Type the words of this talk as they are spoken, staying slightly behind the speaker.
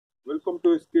Welcome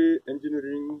to SK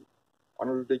Engineering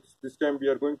Analytics. This time we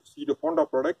are going to see the Honda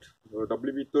product,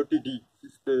 WV30D.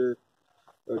 This is the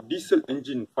diesel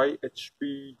engine, 5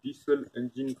 HP diesel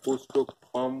engine, 4-stroke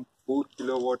pump, 4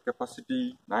 kilowatt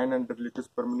capacity, 900 liters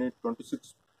per minute,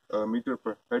 26 meter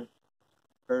per head,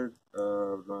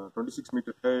 26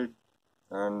 meter head,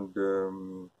 and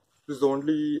this is the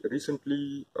only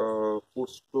recently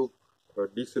 4-stroke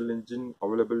diesel engine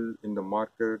available in the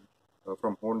market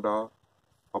from Honda,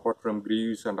 apart from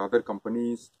Greaves and other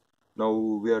companies.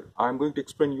 Now I'm going to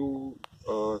explain you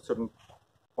certain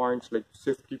points like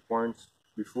safety points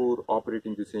before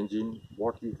operating this engine,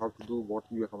 what you have to do, what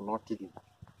you have not to do.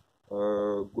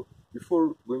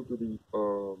 Before going to the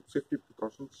safety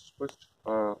precautions, first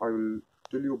I will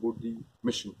tell you about the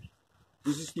machine.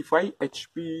 This is the 5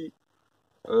 HP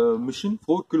machine,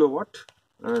 4 kilowatt,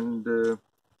 and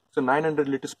it's a 900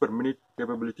 liters per minute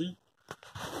capability.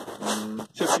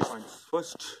 Safety points.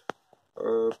 First,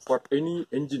 for any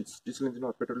engines, diesel engine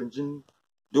or petrol engine,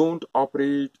 don't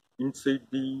operate inside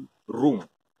the room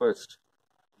first.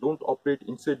 Don't operate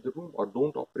inside the room or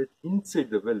don't operate inside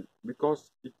the well, because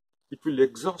it will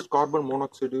exhaust carbon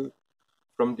monoxide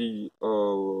from the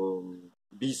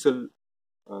diesel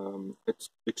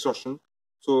exhaustion.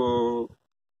 So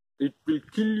it will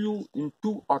kill you in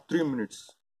 2 or 3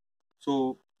 minutes.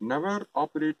 So never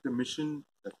operate the machine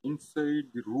inside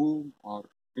the room or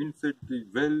inside the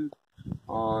well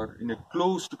or in a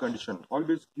closed condition.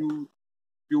 Always give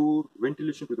pure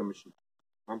ventilation to the machine.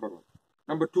 Number one.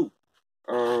 Number two,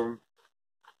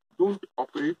 don't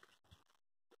operate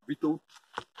without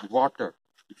water.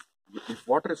 If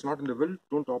water is not in the well,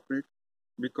 don't operate,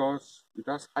 because it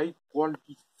has high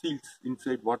quality seals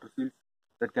inside, water seals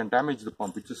that can damage the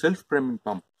pump. It's a self-priming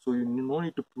pump, so you no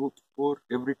need to pour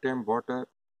every time water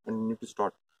and you need to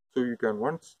start. So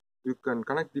once you can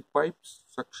connect the pipes,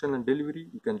 suction and delivery,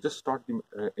 you can just start the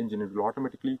engine. It will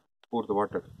automatically pour the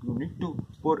water. You need to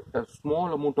pour a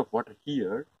small amount of water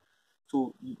here,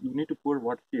 so you need to pour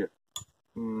water here.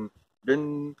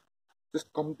 Then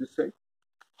just come this side.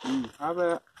 We have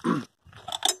a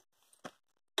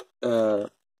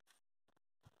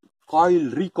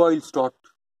recoil start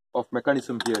of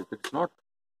mechanism here. It's not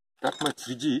that much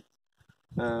rigid,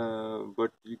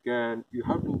 but you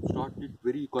have to start it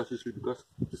very cautiously, because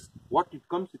what it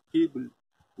comes with cable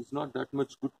is not that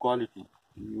much good quality.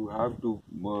 You have to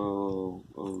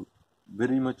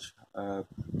very much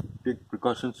take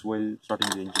precautions while starting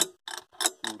the engine.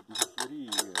 So this is very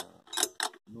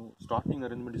starting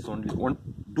arrangement is only one.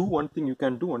 You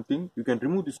can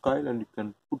remove this coil and you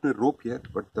can put a rope here,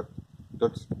 but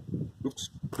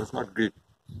that's not great.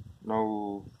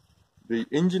 Now the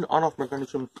engine on-off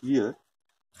mechanism here,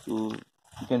 so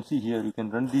you can see here, you can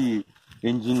run the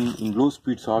engine in low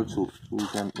speeds also. So you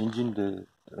can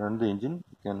run the engine,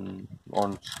 you can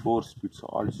on slower speeds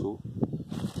also.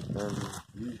 And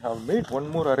we have made one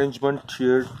more arrangement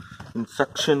here in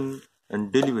suction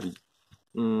and delivery.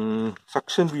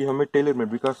 Suction we have made tailor-made,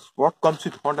 because what comes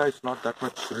with Honda is not that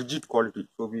much rigid quality.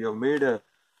 So we have made a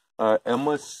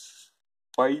MS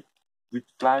pipe with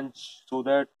flange, so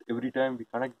that every time we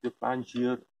connect the flange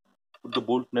here, put the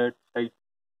bolt nut tight.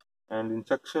 And in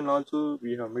suction also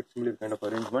we have made similar kind of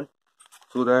arrangement,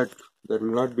 so that there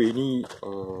will not be any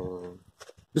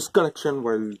disconnection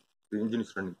while the engine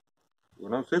is running. So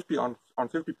now safety on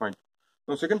safety point.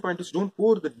 Now second point is, don't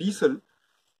pour the diesel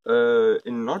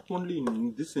in not only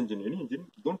in this engine, any engine.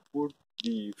 Don't pour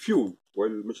the fuel while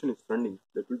the machine is running.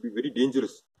 That will be very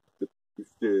dangerous. If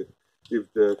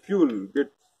the fuel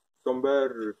gets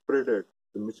somewhere spreaded,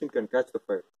 the machine can catch the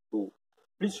fire. So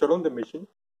please shut down the machine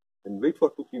and wait for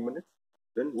 2-3 minutes,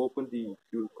 then open the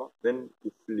fuel cap, then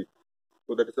you fill it.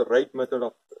 So that is the right method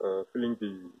of filling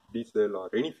the diesel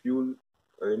or any fuel,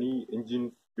 any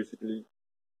engine basically.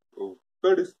 So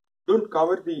third is, don't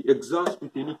cover the exhaust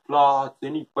with any cloth,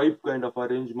 any pipe kind of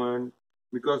arrangement,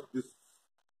 because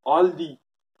all the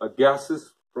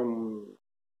gases from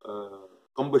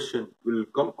combustion will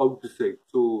come out the side.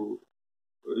 So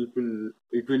it will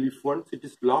if once it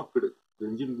is locked, the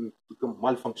engine will become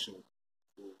malfunctioning.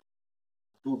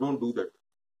 So don't do that.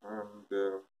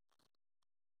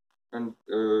 And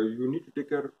you need to take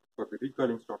care for the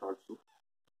recoiling start also.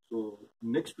 So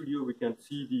next video we can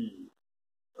see the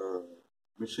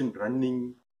machine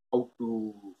running, how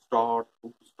to start, how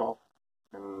to stop,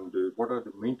 and what are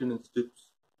the maintenance tips,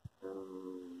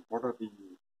 and what are the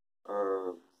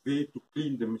way to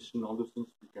clean the machine. All those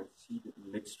things we can see in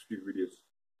the next few videos.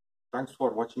 Thanks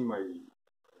for watching my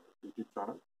YouTube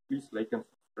channel. Please like and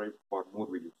subscribe for more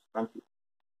videos. Thank you.